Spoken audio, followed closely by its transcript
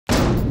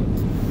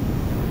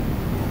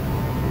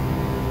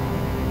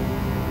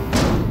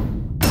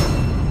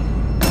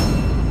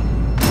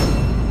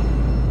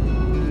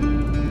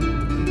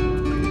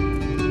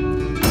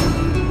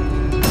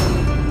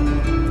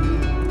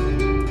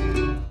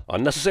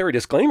Unnecessary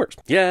disclaimers.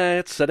 Yeah,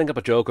 it's setting up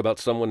a joke about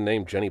someone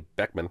named Jenny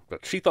Beckman,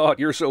 but she thought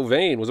You're So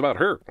Vain was about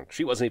her, and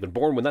she wasn't even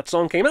born when that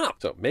song came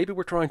out. So maybe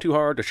we're trying too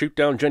hard to shoot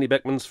down Jenny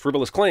Beckman's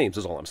frivolous claims,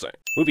 is all I'm saying.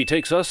 Movie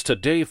takes us to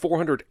day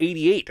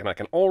 488, and I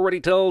can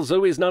already tell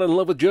Zoe's not in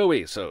love with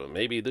Joey, so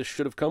maybe this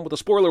should have come with a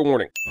spoiler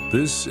warning.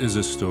 This is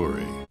a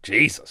story.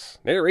 Jesus.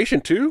 Narration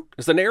too?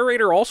 Is the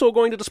narrator also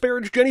going to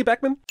disparage Jenny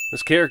Beckman?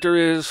 This character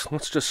is,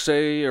 let's just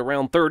say,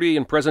 around 30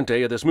 in present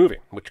day of this movie,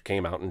 which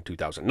came out in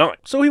 2009.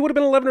 So he would have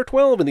been 11 or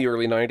 12 in the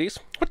early 90s.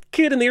 What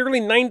kid in the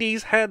early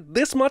 90s had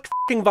this much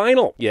f***ing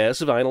vinyl? Yes,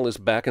 vinyl is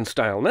back in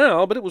style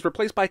now, but it was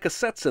replaced by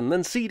cassettes and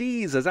then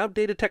CDs as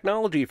outdated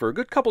technology for a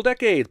good couple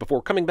decades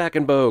before coming back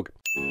in vogue.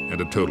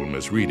 And a total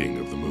misreading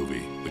of the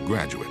movie, The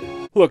Graduate.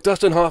 Look,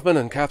 Dustin Hoffman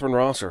and Catherine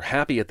Ross are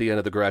happy at the end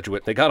of The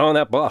Graduate. They got on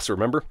that bus,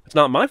 remember? It's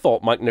not my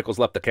fault Mike Nichols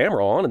left the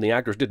camera on and the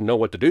actors didn't know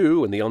what to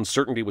do and the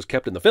uncertainty was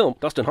kept in the film.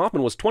 Dustin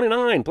Hoffman was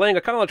 29, playing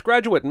a college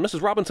graduate, and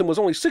Mrs. Robinson was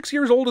only 6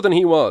 years older than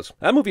he was.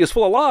 That movie is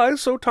full of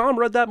lies, so Tom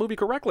read that movie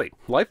correctly.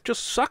 Life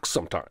just sucks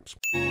sometimes.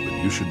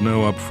 But you should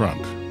know up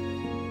front,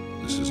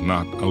 this is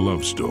not a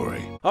love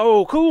story.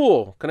 Oh,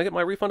 cool. Can I get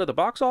my refund at the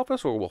box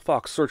office, or will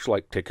Fox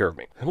Searchlight take care of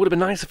me? It would have been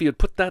nice if you had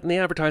put that in the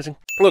advertising.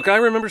 Look, I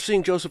remember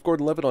seeing Joseph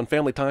Gordon-Levitt on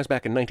Family Ties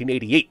back in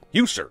 1988.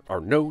 You, sir,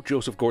 are no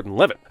Joseph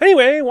Gordon-Levitt.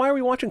 Anyway, why are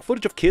we watching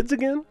footage of kids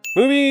again?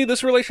 Movie,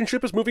 this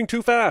relationship is moving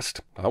too fast.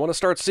 I want to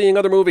start seeing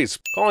other movies.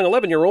 Calling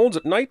 11-year-olds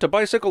at night to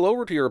bicycle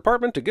over to your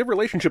apartment to give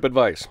relationship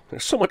advice.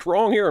 There's so much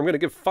wrong here, I'm going to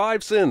give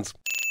 5 sins.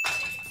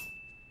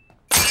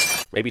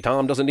 Maybe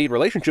Tom doesn't need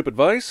relationship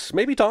advice.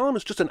 Maybe Tom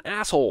is just an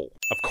asshole.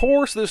 Of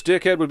course this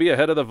dickhead would be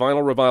ahead of the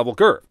vinyl revival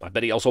curve. I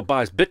bet he also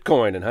buys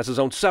Bitcoin and has his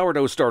own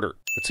sourdough starter.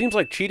 It seems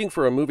like cheating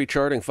for a movie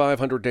charting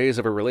 500 days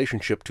of a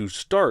relationship to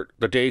start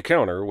the day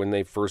counter when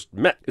they first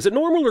met. Is it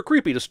normal or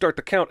creepy to start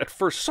the count at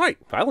first sight?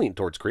 I lean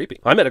towards creepy.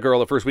 I met a girl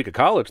the first week of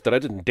college that I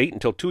didn't date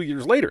until 2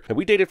 years later, and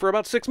we dated for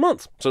about 6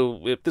 months.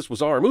 So if this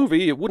was our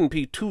movie, it wouldn't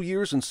be 2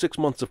 years and 6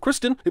 months of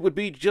Kristen. It would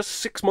be just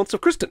 6 months of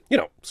Kristen. You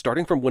know,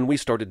 starting from when we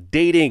started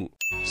dating.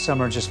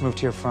 Summer just moved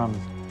here from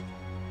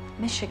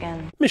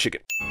Michigan.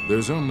 Michigan.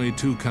 There's only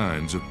 2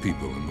 kinds of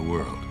people in the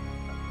world.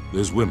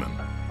 There's women,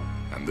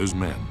 and there's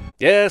men.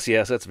 Yes,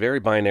 that's very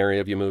binary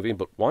of you, movie,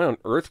 but why on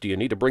earth do you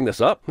need to bring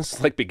this up? This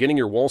is like beginning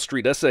your Wall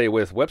Street essay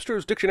with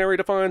Webster's Dictionary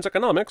defines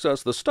economics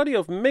as the study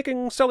of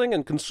making, selling,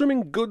 and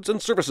consuming goods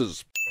and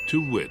services.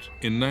 To wit,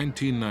 in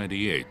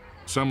 1998,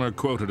 Summer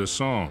quoted a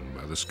song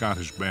by the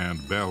Scottish band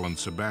Bell and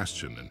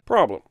Sebastian. And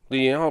Problem.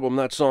 The album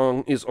that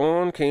song is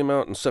on came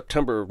out in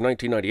September of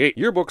 1998.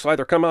 Yearbooks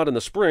either come out in the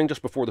spring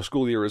just before the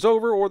school year is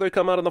over, or they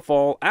come out in the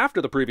fall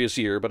after the previous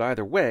year, but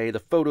either way, the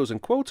photos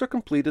and quotes are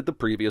completed the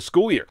previous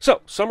school year.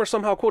 So, Summer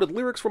somehow quoted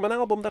lyrics from an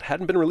album that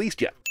hadn't been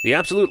released yet. The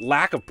absolute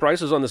lack of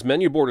prices on this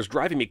menu board is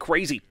driving me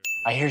crazy.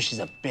 I hear she's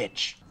a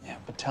bitch. Yeah,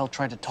 Patel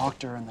tried to talk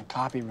to her in the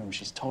copy room.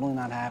 She's totally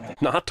not having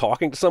it. Not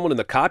talking to someone in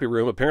the copy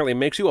room apparently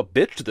makes you a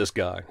bitch to this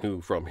guy,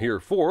 who from here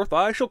forth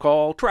I shall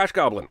call Trash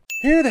Goblin.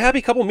 Here the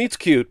happy couple meets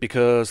cute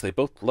because they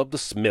both love the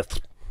Smiths.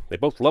 They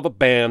both love a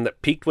band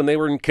that peaked when they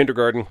were in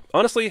kindergarten.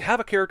 Honestly, have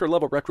a character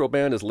love a retro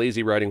band is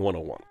lazy writing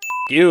 101.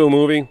 You,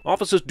 movie.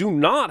 Offices do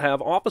not have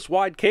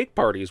office-wide cake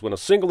parties when a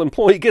single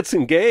employee gets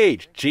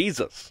engaged.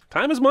 Jesus.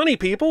 Time is money,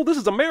 people. This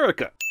is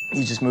America.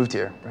 You just moved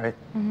here, right?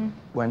 Mm-hmm.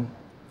 When?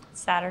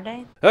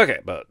 Saturday. Okay,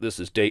 but this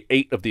is day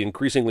 8 of the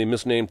increasingly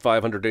misnamed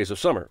 500 Days of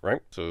Summer, right?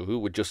 So who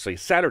would just say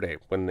Saturday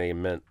when they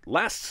meant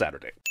last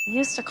Saturday? He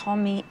used to call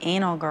me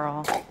Anal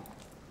Girl.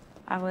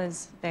 I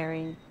was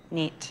very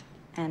neat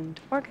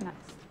and organized.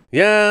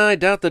 Yeah, I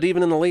doubt that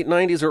even in the late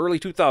 90s or early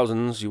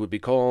 2000s you would be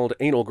called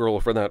Anal Girl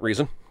for that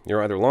reason.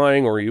 You're either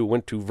lying or you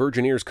went to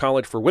Virgin Ears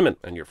College for Women,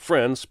 and your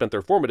friends spent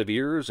their formative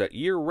years at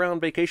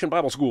year-round vacation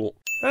Bible school.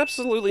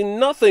 Absolutely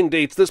nothing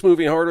dates this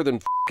movie harder than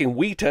f***ing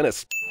Wii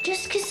tennis.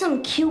 Just because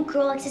some cute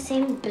girl likes the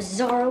same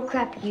bizarro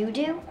crap you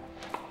do,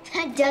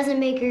 that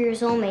doesn't make her your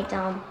soulmate,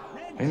 Tom.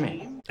 What do you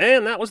mean?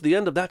 And that was the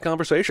end of that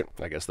conversation.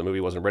 I guess the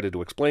movie wasn't ready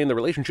to explain the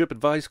relationship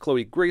advice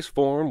Chloe Grace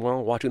formed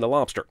while watching The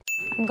Lobster.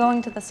 I'm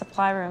going to the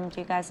supply room.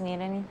 Do you guys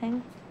need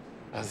anything?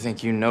 I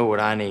think you know what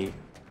I need.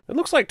 It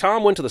looks like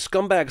Tom went to the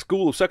scumbag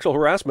school of sexual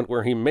harassment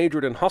where he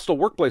majored in hostile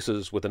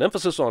workplaces with an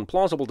emphasis on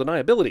plausible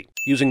deniability,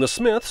 using the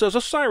Smiths as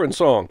a siren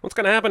song. What's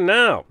going to happen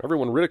now?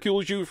 Everyone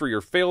ridicules you for your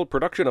failed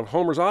production of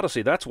Homer's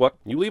Odyssey, that's what.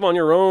 You leave on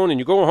your own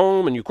and you go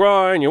home and you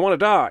cry and you want to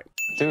die.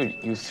 Dude,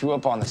 you threw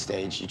up on the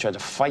stage, you tried to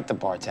fight the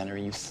bartender,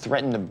 and you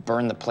threatened to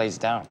burn the place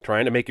down.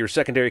 Trying to make your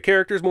secondary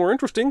characters more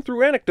interesting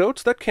through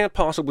anecdotes that can't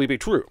possibly be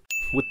true.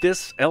 With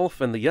this, Elf,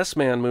 and the Yes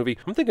Man movie,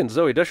 I'm thinking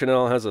Zooey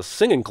Deschanel has a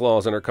singing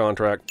clause in her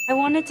contract. I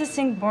wanted to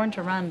sing Born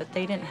to Run, but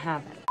they didn't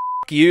have it.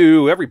 F***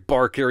 you, every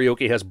bar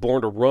karaoke has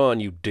Born to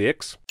Run, you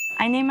dicks.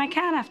 I named my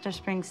cat after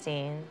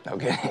Springsteen.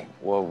 Okay,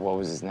 what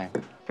was his name?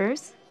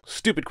 Bruce?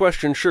 Stupid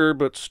question, sure,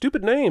 but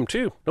stupid name,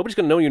 too. Nobody's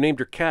gonna know you named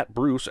your cat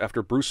Bruce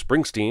after Bruce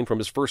Springsteen from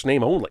his first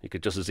name only. You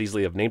could just as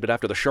easily have named it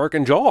after the shark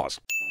in Jaws.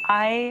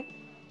 I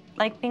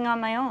like being on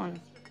my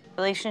own.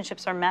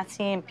 Relationships are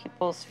messy and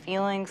people's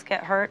feelings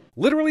get hurt.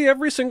 Literally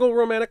every single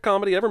romantic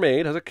comedy ever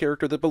made has a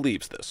character that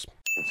believes this.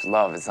 It's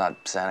love, it's not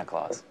Santa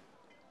Claus.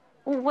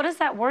 What does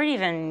that word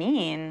even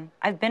mean?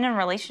 I've been in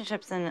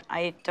relationships and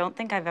I don't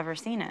think I've ever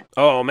seen it.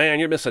 Oh man,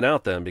 you're missing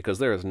out then, because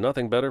there is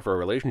nothing better for a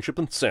relationship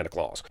than Santa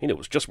Claus. He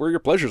knows just where your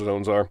pleasure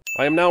zones are.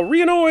 I am now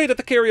re-annoyed at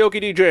the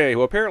karaoke DJ,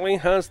 who apparently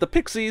has the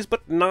Pixies,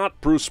 but not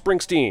Bruce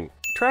Springsteen.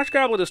 Trash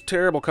Goblet is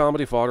terrible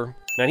comedy fodder.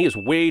 Man, he is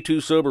way too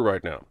sober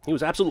right now. He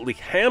was absolutely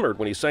hammered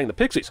when he sang the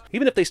Pixies.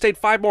 Even if they stayed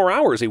 5 more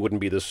hours, he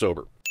wouldn't be this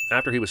sober.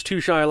 After he was too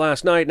shy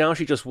last night, now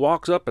she just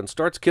walks up and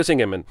starts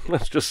kissing him, and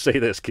let's just say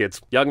this, kids.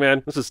 Young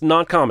man, this is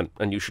not common,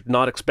 and you should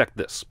not expect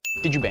this.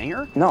 Did you bang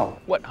her? No.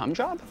 What, hum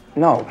job?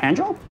 No. Hand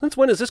job? Since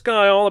when is this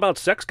guy all about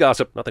sex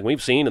gossip? Nothing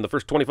we've seen in the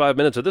first 25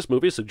 minutes of this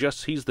movie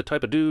suggests he's the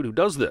type of dude who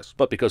does this.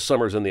 But because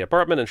Summer's in the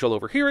apartment and she'll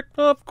overhear it,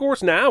 of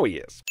course now he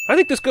is. I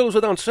think this goes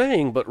without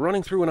saying, but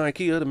running through an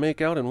IKEA to make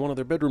out in one of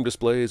their bedroom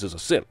displays is a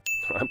sin.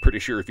 I'm pretty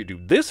sure if you do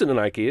this in an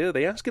IKEA,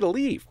 they ask you to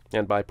leave.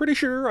 And by pretty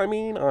sure, I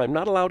mean I'm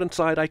not allowed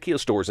inside IKEA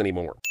stores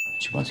anymore.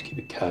 She wants to keep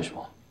it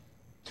casual.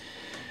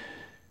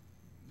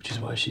 Which is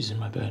why she's in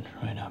my bed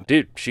right now.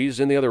 Dude, she's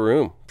in the other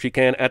room. She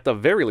can, at the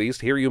very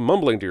least, hear you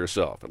mumbling to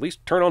yourself. At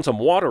least turn on some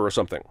water or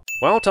something.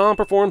 While Tom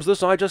performs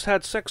this I Just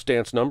Had Sex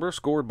dance number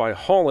scored by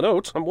Hall &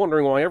 Oates, I'm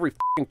wondering why every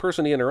f***ing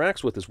person he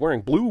interacts with is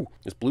wearing blue.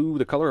 Is blue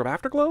the color of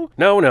afterglow?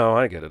 No,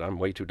 I get it. I'm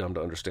way too dumb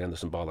to understand the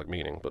symbolic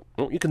meaning. But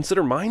won't you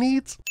consider my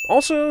needs?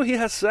 Also, he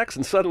has sex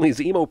and suddenly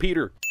he's emo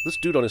Peter. This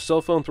dude on his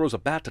cell phone throws a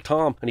bat to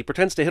Tom, and he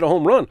pretends to hit a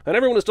home run, and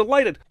everyone is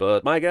delighted.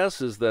 But my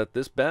guess is that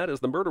this bat is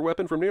the murder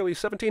weapon from nearly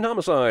 17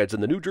 homicides in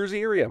the New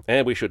Jersey area,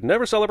 and we should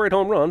never celebrate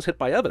home runs hit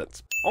by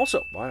evidence.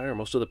 Also, why are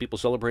most of the people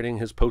celebrating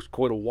his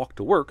post-coital walk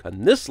to work,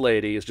 and this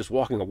lady is just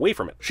walking away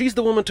from it? She's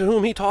the woman to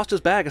whom he tossed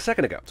his bag a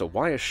second ago, so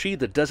why is she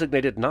the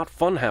designated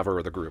not-fun-haver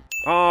of the group?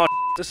 Aw,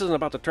 this isn't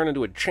about to turn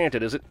into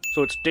Enchanted, is it?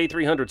 So it's day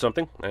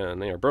 300-something,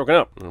 and they are broken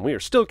up, and we are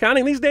still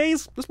counting these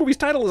days? This movie's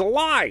title is a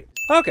lie!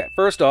 Okay,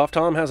 first off,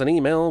 Tom has an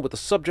email with the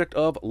subject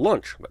of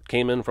lunch that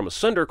came in from a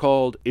sender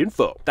called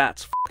Info.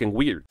 That's fucking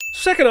weird.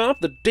 Second off,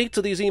 the dates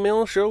of these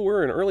emails show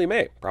we're in early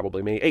May,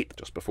 probably May 8th.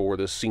 Just before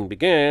this scene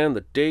began,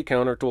 the day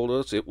counter told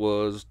us it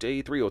was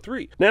day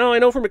 303. Now, I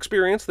know from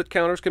experience that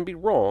counters can be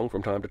wrong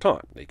from time to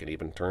time. They can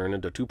even turn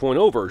into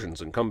 2.0 versions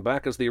and come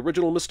back as the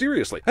original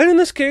mysteriously. And in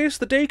this case,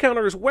 the day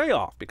counter is way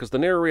off because the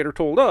narrator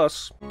told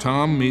us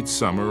Tom meets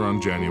Summer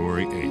on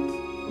January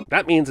 8th.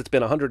 That means it's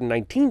been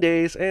 119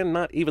 days, and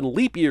not even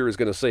leap year is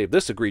going to save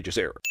this egregious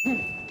error.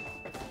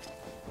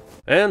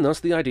 And thus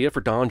the idea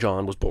for Don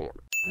John was born.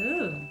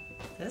 Ooh,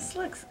 this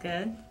looks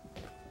good.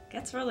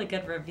 Gets really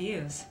good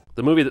reviews.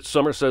 The movie that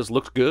Summer says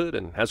looks good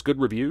and has good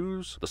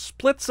reviews, the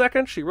split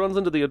second she runs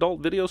into the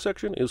adult video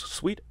section is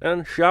sweet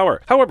and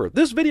shower. However,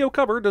 this video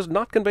cover does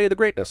not convey the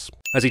greatness.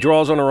 As he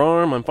draws on her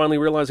arm, I'm finally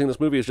realizing this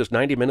movie is just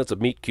 90 minutes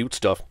of meet cute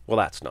stuff. Well,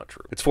 that's not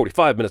true. It's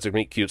 45 minutes of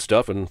meet cute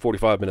stuff and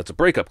 45 minutes of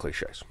breakup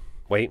cliches.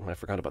 Wait, I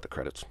forgot about the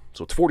credits.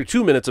 So it's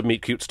 42 minutes of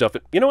meet cute stuff.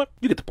 You know what?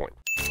 You get the point.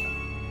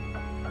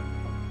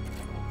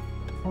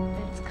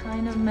 It's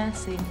kind of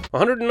messy.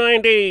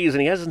 109 days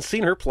and he hasn't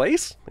seen her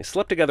place? They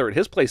slept together at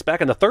his place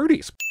back in the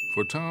 30s.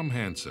 For Tom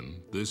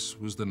Hansen, this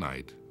was the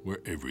night where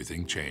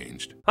everything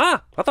changed.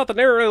 Ah, I thought the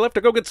narrator left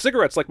to go get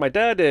cigarettes like my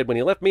dad did when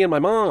he left me and my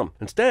mom.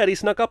 Instead, he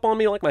snuck up on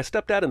me like my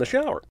stepdad in the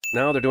shower.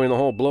 Now they're doing the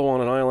whole blow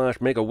on an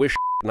eyelash, make a wish,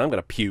 and I'm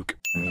gonna puke.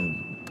 I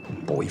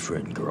mean,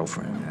 boyfriend,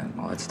 girlfriend, man,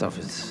 all that stuff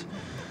is...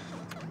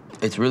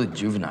 It's really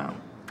juvenile.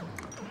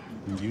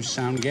 You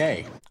sound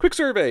gay. Quick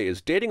survey,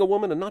 is dating a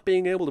woman and not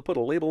being able to put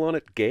a label on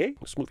it gay?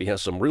 This movie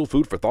has some real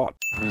food for thought.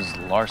 Who's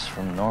Lars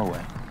from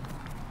Norway?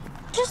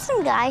 Just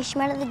some guy she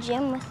met at the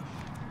gym with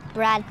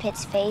Brad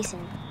Pitt's face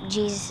and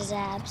Jesus'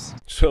 abs.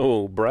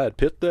 So, Brad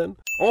Pitt then?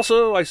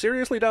 Also, I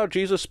seriously doubt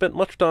Jesus spent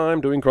much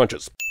time doing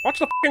crunches. Watch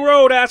the f***ing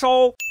road,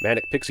 asshole!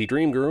 Manic Pixie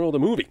Dream Girl, the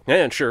movie.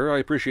 And sure, I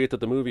appreciate that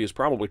the movie is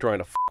probably trying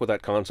to f*** with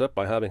that concept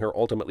by having her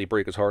ultimately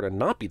break his heart and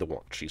not be the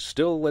one. She's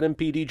still an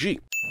MPDG.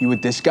 You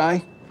with this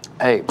guy?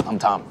 Hey, I'm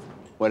Tom.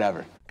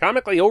 Whatever.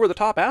 Comically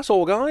over-the-top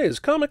asshole guy is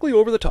comically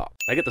over-the-top.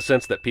 I get the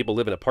sense that people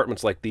live in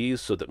apartments like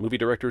these so that movie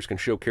directors can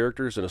show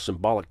characters in a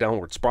symbolic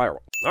downward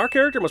spiral. Our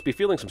character must be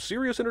feeling some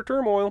serious inner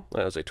turmoil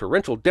as a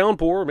torrential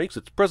downpour makes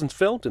its presence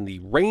felt in the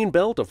rain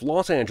belt of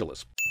Los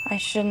Angeles. I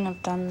shouldn't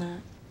have done that.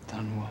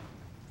 Done what?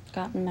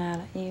 Gotten mad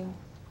at you.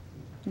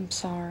 I'm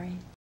sorry.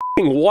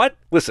 What?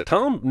 Listen,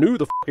 Tom knew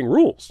the fucking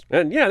rules.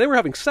 And yeah, they were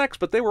having sex,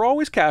 but they were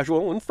always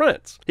casual and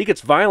friends. He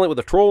gets violent with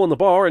a troll in the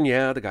bar, and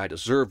yeah, the guy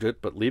deserved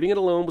it, but leaving it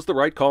alone was the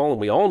right call,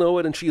 and we all know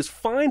it, and she is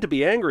fine to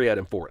be angry at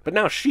him for it. But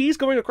now she's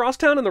going across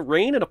town in the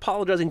rain and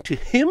apologizing to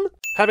him?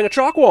 Having a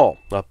chalk wall,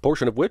 a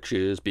portion of which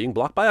is being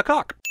blocked by a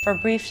cock. For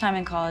a brief time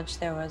in college,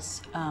 there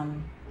was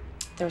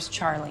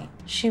Charlie.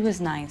 She was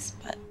nice,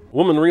 but...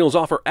 Woman reels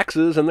off her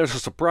exes, and there's a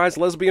surprise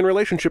lesbian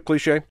relationship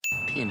cliche.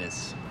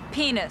 Penis.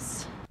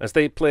 Penis. As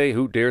they play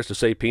Who Dares to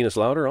Say Penis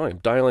Louder, I am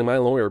dialing my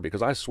lawyer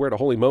because I swear to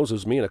holy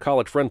Moses, me and a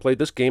college friend played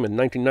this game in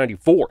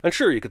 1994. And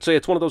sure, you could say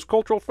it's one of those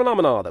cultural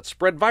phenomena that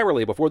spread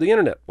virally before the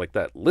internet, like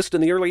that list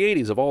in the early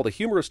 80s of all the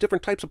humorous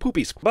different types of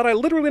poopies. But I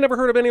literally never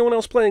heard of anyone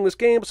else playing this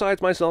game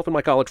besides myself and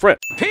my college friend.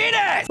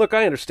 Penis! Look,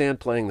 I understand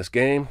playing this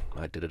game.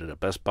 I did it at a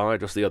Best Buy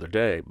just the other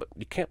day, but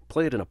you can't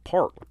play it in a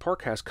park. A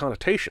park has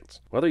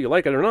connotations. Whether you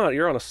like it or not,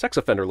 you're on a sex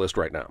offender list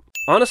right now.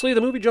 Honestly, the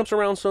movie jumps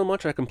around so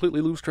much I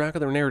completely lose track of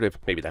their narrative.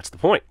 Maybe that's the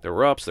point. There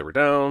were ups, there were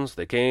downs,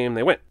 they came,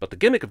 they went. But the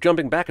gimmick of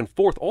jumping back and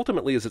forth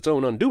ultimately is its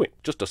own undoing.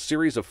 Just a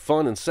series of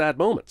fun and sad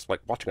moments, like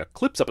watching a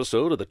Clips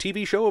episode of the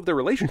TV show of their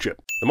relationship.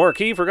 The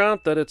marquee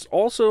forgot that it's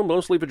also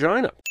mostly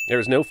vagina.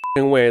 There's no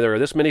f***ing way there are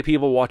this many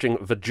people watching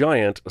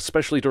Vagiant,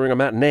 especially during a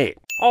matinee.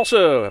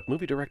 Also, have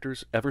movie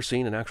directors ever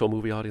seen an actual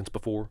movie audience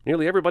before?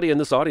 Nearly everybody in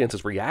this audience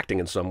is reacting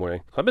in some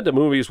way. I've been to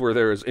movies where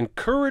there's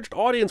encouraged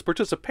audience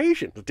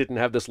participation that didn't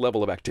have this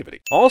level of activity.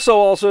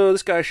 Also,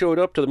 this guy showed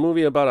up to the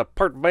movie about a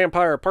part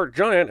vampire, part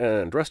giant,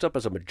 and dressed up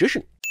as a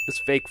magician.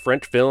 This fake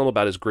French film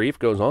about his grief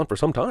goes on for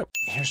some time.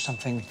 Here's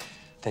something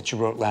that you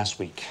wrote last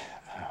week.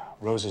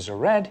 Roses are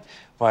red,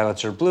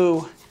 violets are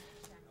blue.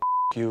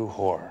 You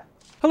whore.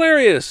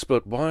 Hilarious,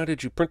 but why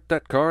did you print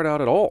that card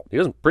out at all? He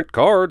doesn't print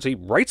cards, he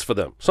writes for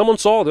them. Someone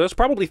saw this,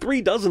 probably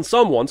 36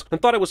 someones,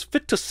 and thought it was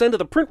fit to send to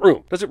the print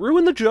room. Does it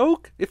ruin the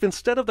joke if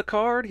instead of the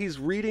card, he's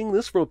reading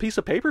this from a piece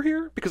of paper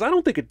here? Because I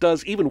don't think it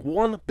does even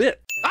one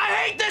bit. I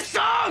hate this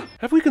song!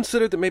 Have we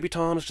considered that maybe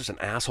Tom is just an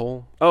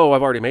asshole? Oh,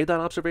 I've already made that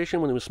observation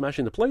when he was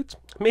smashing the plates.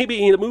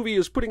 Maybe the movie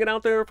is putting it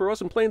out there for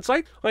us in plain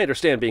sight? I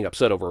understand being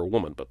upset over a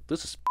woman, but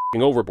this is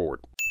f***ing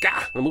overboard.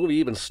 Gah! The movie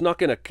even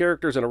snuck in a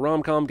characters in a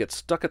rom-com get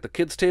stuck at the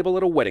kids' table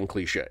at a wedding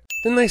cliche.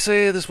 Didn't they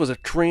say this was a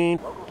train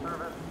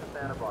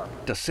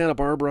to Santa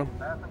Barbara?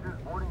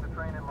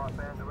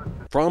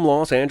 From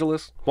Los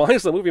Angeles? Why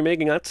is the movie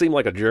making that seem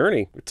like a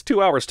journey? It's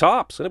 2 hours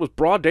tops, and it was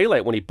broad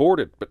daylight when he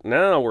boarded. But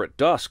now we're at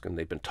dusk, and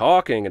they've been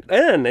talking, and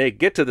then they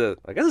get to the,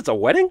 I guess it's a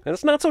wedding? And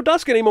it's not so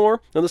dusk anymore,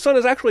 and the sun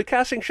is actually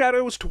casting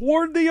shadows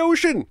toward the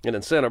ocean. And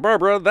in Santa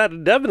Barbara,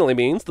 that definitely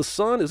means the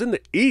sun is in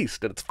the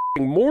east, and it's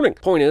f***ing morning.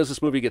 Point is,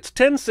 this movie gets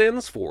 10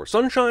 sins for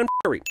sunshine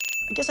f***ery.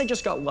 I guess I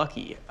just got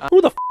lucky.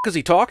 Who the f*** is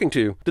he talking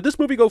to? Did this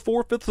movie go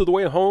 4/5 of the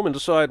way home and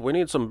decide we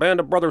need some Band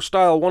of Brothers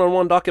style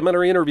one-on-one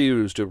documentary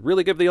interviews to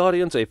really give the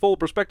audience a full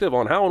perspective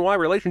on how and why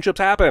relationships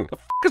happen? The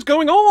f*** is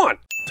going on?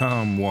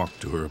 Tom walked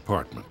to her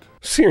apartment.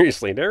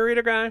 Seriously,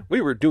 narrator guy, we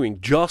were doing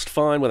just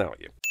fine without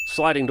you.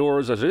 Sliding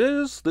doors as it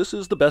is, this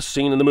is the best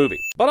scene in the movie.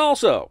 But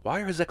also, why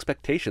are his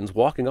expectations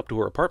walking up to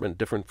her apartment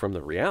different from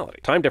the reality?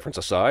 Time difference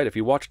aside, if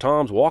you watch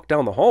Tom's walk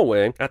down the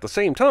hallway, at the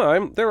same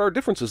time, there are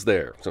differences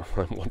there. So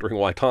I'm wondering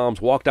why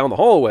Tom's walk down the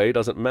hallway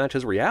doesn't match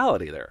his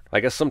reality there.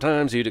 I guess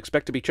sometimes you'd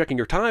expect to be checking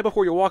your tie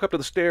before you walk up to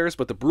the stairs,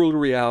 but the brutal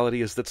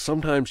reality is that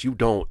sometimes you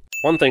don't.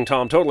 One thing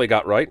Tom totally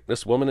got right,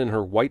 this woman in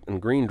her white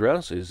and green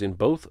dress is in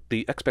both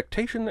the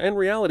expectation and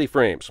reality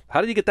frames.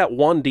 How did you get that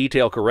one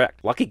detail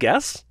correct? Lucky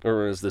guess?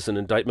 Or is this an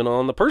indictment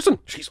on the person?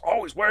 She's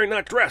always wearing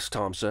that dress,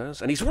 Tom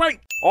says, and he's right!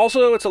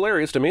 Also, it's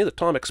hilarious to me that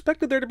Tom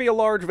expected there to be a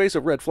large vase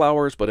of red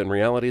flowers, but in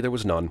reality there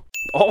was none.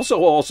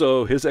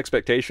 Also, his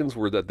expectations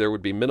were that there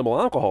would be minimal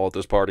alcohol at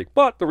this party.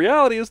 But the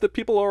reality is that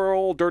people are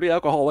all dirty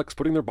alcoholics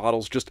putting their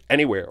bottles just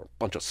anywhere.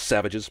 Bunch of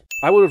savages.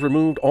 I would have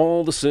removed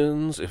all the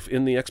sins if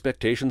in the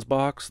expectations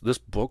box this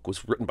book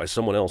was written by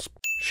someone else.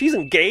 She's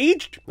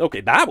engaged? Okay,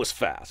 that was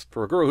fast.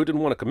 For a girl who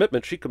didn't want a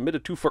commitment, she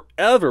committed to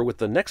forever with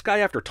the next guy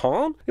after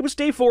Tom? It was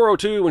day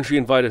 402 when she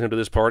invited him to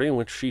this party,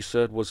 which she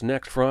said was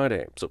next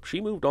Friday. So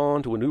she moved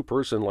on to a new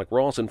person like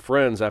Ross and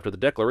Friends after the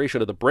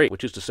declaration of the break,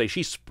 which is to say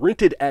she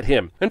sprinted at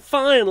him. And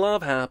fine,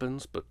 love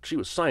happens, but she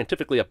was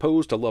scientifically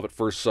opposed to love at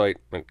first sight,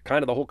 and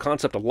kind of the whole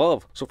concept of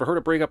love. So for her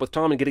to break up with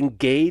Tom and get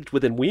engaged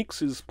within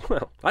weeks is,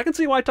 well, I can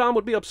see why Tom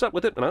would be upset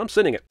with it, and I'm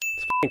sending it.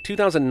 It's f***ing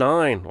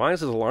 2009. Why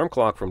is his alarm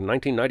clock from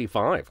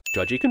 1995?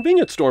 Judgy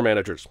convenience store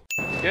managers.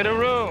 Get a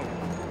room.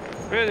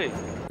 Really?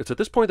 It's at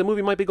this point the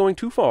movie might be going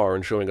too far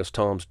in showing us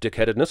Tom's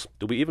dickheadedness.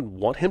 Do we even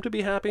want him to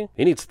be happy?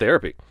 He needs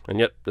therapy. And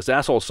yet, this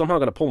asshole is somehow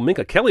going to pull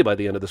Minka Kelly by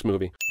the end of this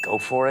movie. Go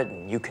for it,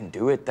 and you can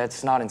do it.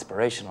 That's not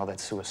inspirational,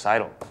 that's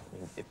suicidal. I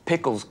mean, if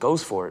Pickles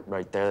goes for it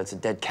right there, that's a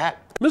dead cat.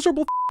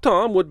 Miserable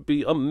Tom would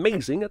be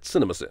amazing at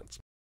CinemaSins.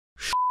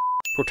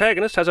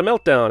 Protagonist has a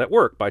meltdown at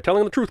work by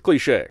telling the truth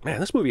cliche. Man,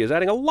 this movie is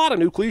adding a lot of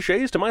new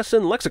cliches to my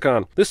sin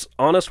lexicon. This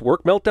honest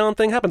work meltdown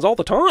thing happens all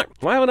the time.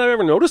 Why haven't I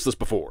ever noticed this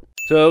before?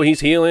 So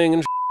he's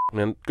healing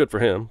and good for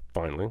him,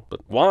 finally. But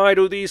why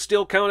do these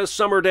still count as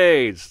summer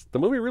days? The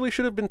movie really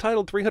should have been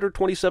titled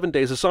 327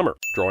 Days of Summer,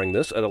 drawing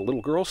this at a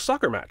little girl's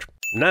soccer match.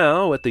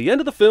 Now, at the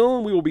end of the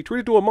film, we will be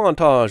treated to a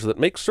montage that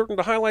makes certain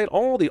to highlight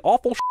all the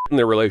awful in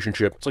their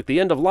relationship. It's like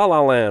the end of La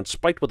La Land,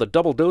 spiked with a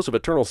double dose of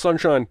eternal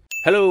sunshine.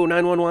 Hello,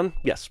 911?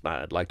 Yes,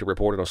 I'd like to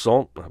report an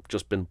assault. I've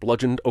just been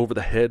bludgeoned over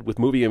the head with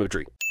movie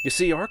imagery. You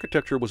see,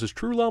 architecture was his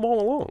true love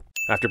all along.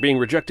 After being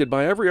rejected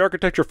by every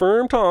architecture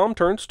firm, Tom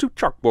turns to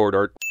chalkboard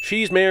art.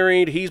 She's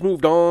married, he's He's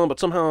moved on, but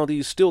somehow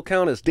these still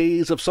count as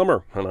days of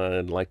summer, and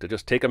I'd like to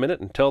just take a minute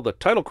and tell the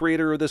title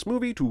creator of this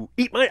movie to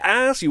eat my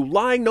ass, you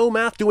lying no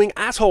math doing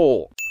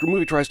asshole. The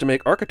movie tries to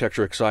make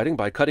architecture exciting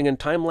by cutting in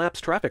time-lapse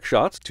traffic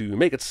shots to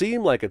make it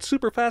seem like it's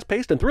super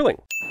fast-paced and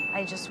thrilling.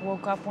 I just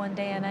woke up one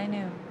day and I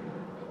knew.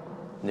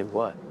 Knew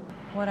what?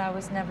 What I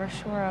was never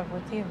sure of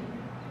with you.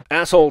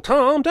 Asshole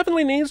Tom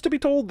definitely needs to be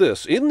told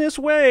this in this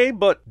way,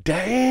 but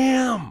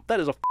damn, that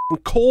is a f***ing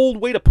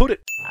cold way to put it.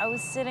 I was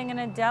sitting in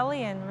a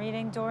deli and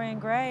reading Dorian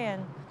Gray,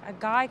 and a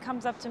guy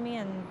comes up to me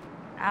and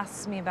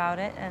asks me about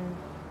it, and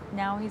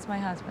now he's my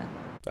husband.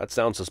 That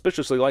sounds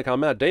suspiciously like how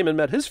Matt Damon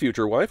met his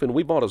future wife in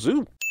We Bought a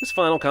Zoo. This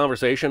final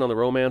conversation on the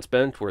romance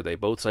bench where they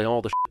both say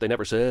all the shit they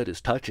never said is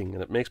touching,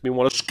 and it makes me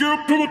want to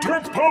skip to the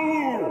 10th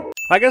pole!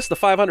 I guess the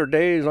 500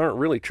 days aren't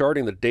really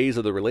charting the days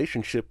of the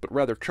relationship, but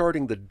rather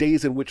charting the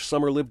days in which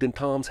summer lived in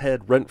Tom's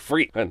head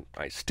rent-free. And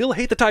I still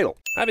hate the title.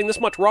 Having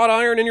this much wrought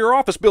iron in your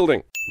office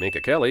building.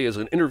 Minka Kelly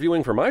isn't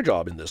interviewing for my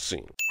job in this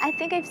scene. I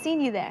think I've seen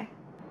you there.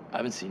 I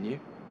haven't seen you.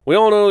 We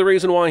all know the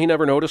reason why he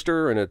never noticed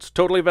her, and it's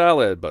totally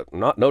valid, but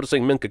not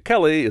noticing Minka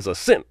Kelly is a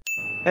sin.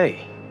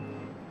 Hey.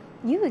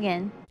 You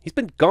again? He's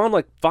been gone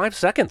like 5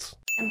 seconds.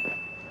 I'm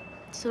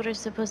sort of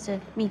supposed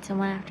to meet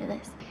someone after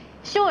this.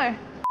 Sure.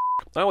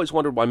 I always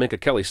wondered why Minka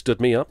Kelly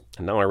stood me up,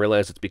 and now I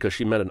realize it's because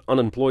she met an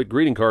unemployed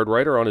greeting card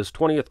writer on his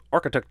 20th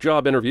architect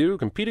job interview,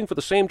 competing for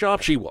the same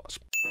job she was.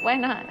 Why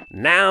not?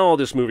 Now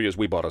this movie is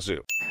We Bought a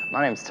Zoo.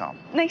 My name's Tom.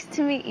 Nice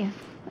to meet you.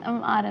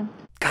 I'm Autumn.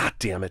 God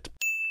damn it.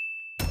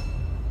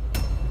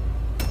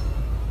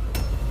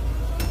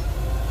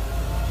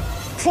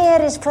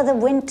 Fear is for the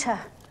winter,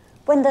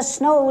 when the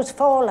snows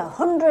fall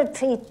 100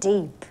 feet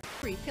deep.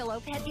 Free pillow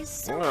pad is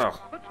so.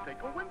 Let's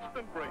take a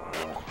Winston break.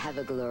 Have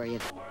a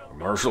glorious.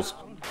 Commercials.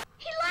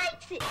 He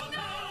likes it.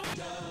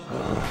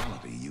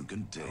 Quality you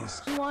can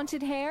taste.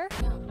 Wanted hair?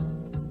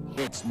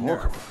 It's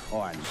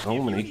on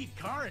so many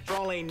for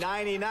only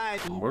 99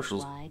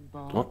 commercials.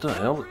 What the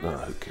hell? No,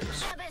 who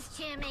cares?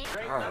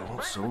 God, I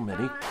want so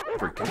many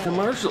freaking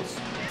commercials.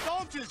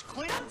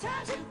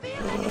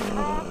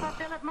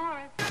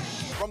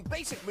 From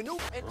basic menu,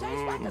 it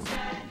tastes like a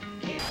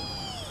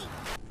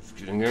It's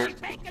getting there.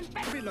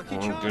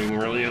 I'm getting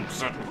really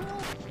upset.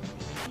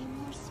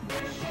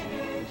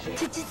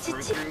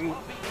 Freaking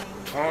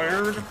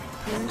tired.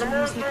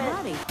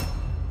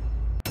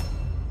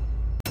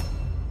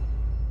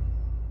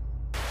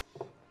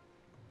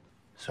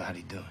 So how'd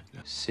he do it?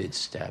 Sid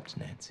stabbed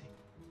Nancy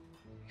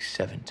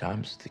 7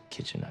 times with the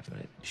kitchen knife.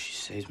 She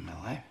saved my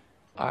life.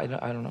 I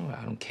don't know.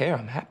 I don't care.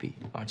 I'm happy.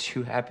 Aren't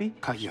you happy?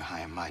 Cut your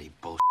high and mighty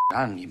bullshit.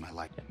 I don't need my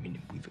life. I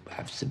mean, we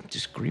have some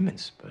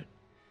disagreements, but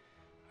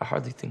I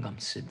hardly think I'm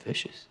Sid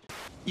Vicious.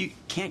 You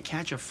can't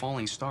catch a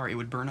falling star. It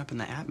would burn up in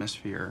the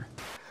atmosphere.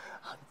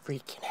 I'm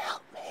freaking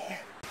out, man.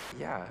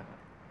 Yeah.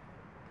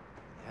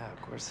 Yeah,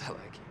 of course I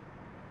like you.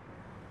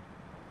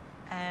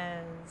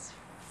 As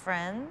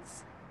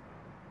friends?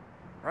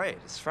 Right,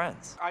 as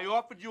friends. I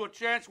offered you a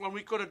chance when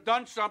we could have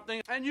done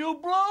something, and you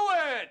blew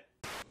it!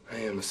 I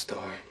am a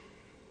star.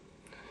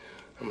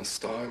 I'm a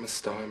star, I'm a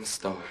star, I'm a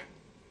star.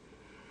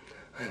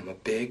 I am a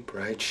big,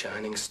 bright,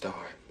 shining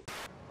star.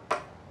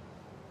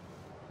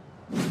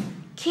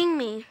 King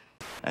me.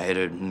 I hate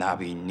her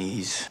knobby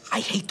knees.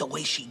 I hate the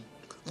way she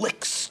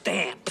licks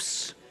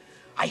stamps.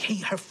 I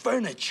hate her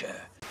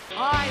furniture.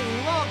 I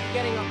love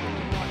getting up in the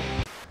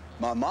morning.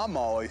 My mom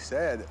always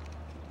said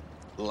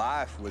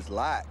life was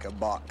like a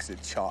box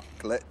of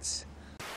chocolates.